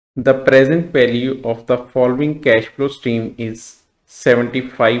The present value of the following cash flow stream is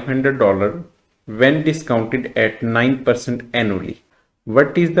 $7,500 when discounted at 9% annually.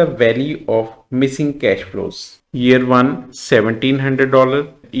 What is the value of missing cash flows? Year 1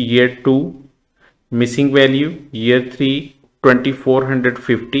 $1,700, year 2 missing value, year 3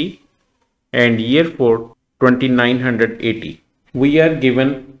 $2,450 and year 4 $2,980. We are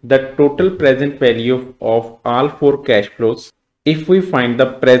given the total present value of all four cash flows. If we find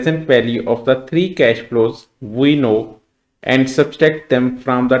the present value of the three cash flows we know and subtract them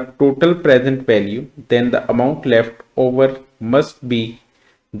from the total present value, then the amount left over must be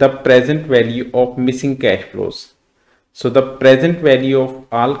the present value of missing cash flows. So the present value of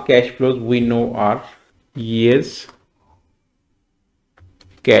all cash flows we know are years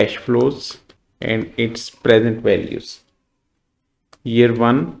cash flows and its present values. Year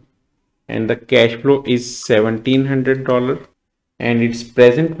 1 and the cash flow is $1,700 and its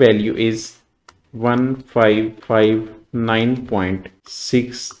present value is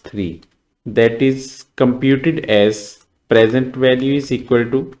 1559.63. that is computed as present value is equal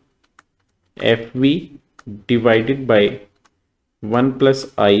to FV divided by 1 plus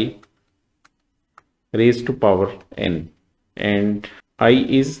I raised to power n, and I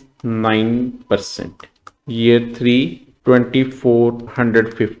is 9%. Year 3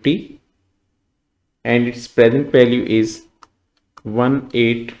 $2,450 and its present value is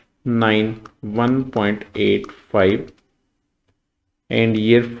 1891.85, and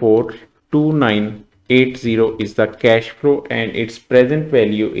year 4 2980 is the cash flow and its present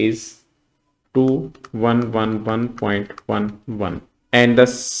value is 2111.11, and the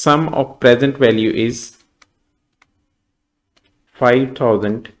sum of present value is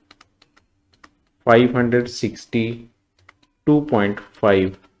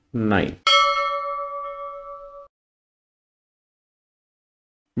 5,562.59.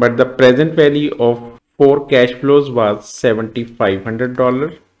 But the present value of four cash flows was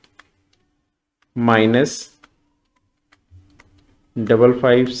 $7,500 minus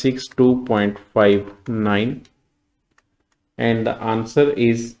 5562.59, and the answer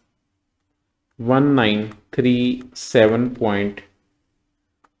is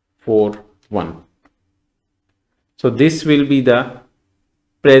 1937.41. So this will be the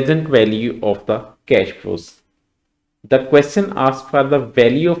present value of the cash flows. The question asks for the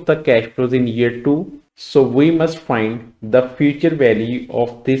value of the cash flows in year 2. So we must find the future value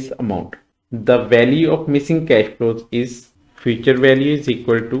of this amount. The value of missing cash flows is future value is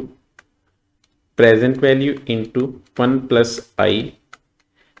equal to present value into 1 plus I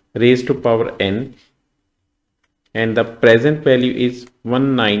raised to power n, and the present value is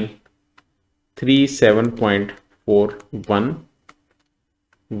 1937.41,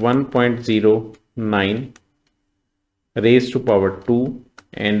 1.09 raised to power 2,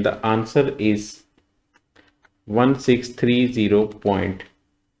 and the answer is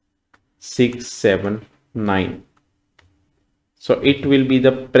 1630.679. So it will be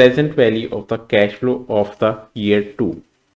the present value of the cash flow of the year 2.